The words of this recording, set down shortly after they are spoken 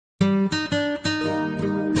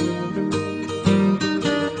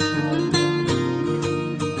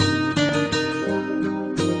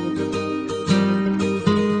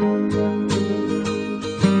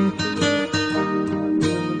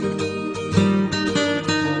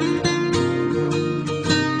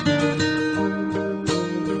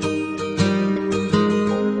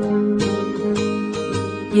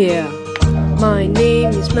Yeah, my name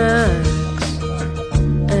is Max,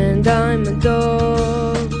 and I'm a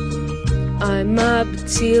dog. I'm a bit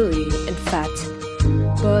silly and fat,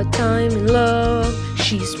 but I'm in love.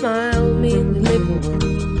 She smiled me in the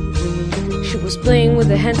living. She was playing with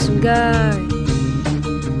a handsome guy.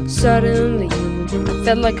 Suddenly, I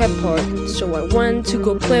felt like I parted, so I went to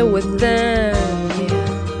go play with them.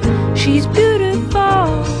 Yeah, she's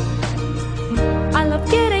beautiful. I love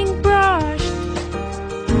getting brushed.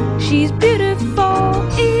 She's beautiful,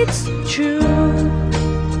 it's true.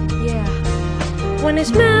 Yeah, when I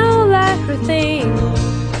smell at her thing,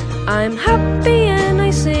 I'm happy and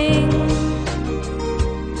I sing.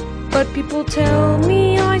 But people tell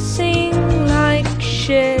me I sing like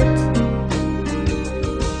shit,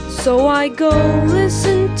 so I go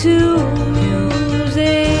listen to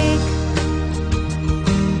music.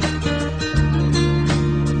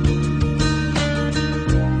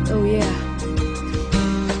 Oh yeah,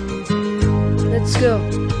 let's go.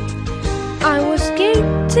 I was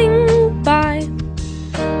skating by,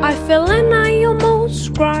 I fell and I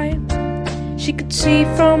almost cried. She could see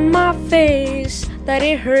from my face that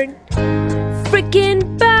it hurt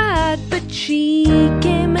freaking bad, but she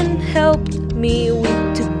came and helped me. We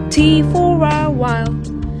took tea for a while,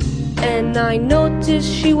 and I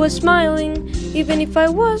noticed she was smiling, even if I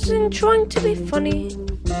wasn't trying to be funny.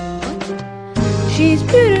 She's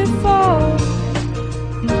beautiful.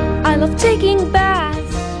 I love taking baths.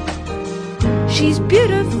 She's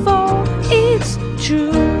beautiful, it's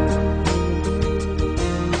true.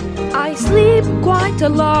 I sleep quite a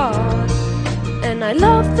lot, and I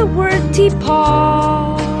love the word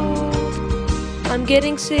teapot. I'm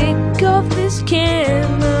getting sick of this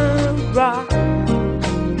camera.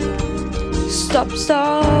 Stop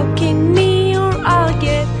stalking me or I'll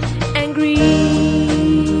get angry.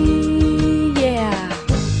 Yeah.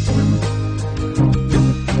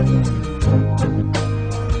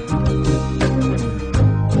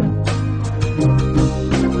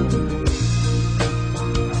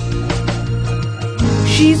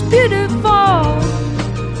 She's beautiful.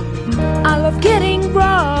 I love getting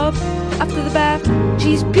rubbed after the bath.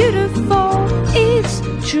 She's beautiful, it's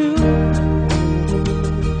true.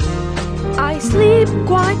 I sleep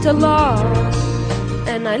quite a lot,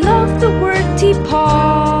 and I love the word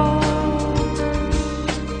teapot.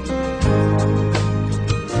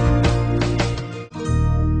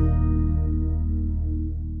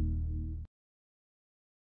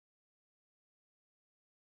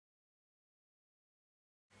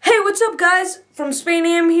 Hey, what's up guys?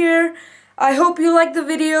 FromSpainIAm here. I hope you liked the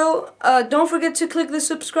video. Don't forget to click the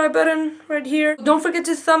subscribe button right here. Don't forget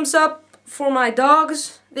to thumbs up for my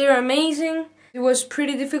dogs. They're amazing. It was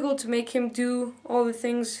pretty difficult to make him do all the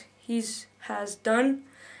things he has done.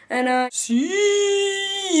 And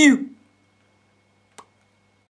see you!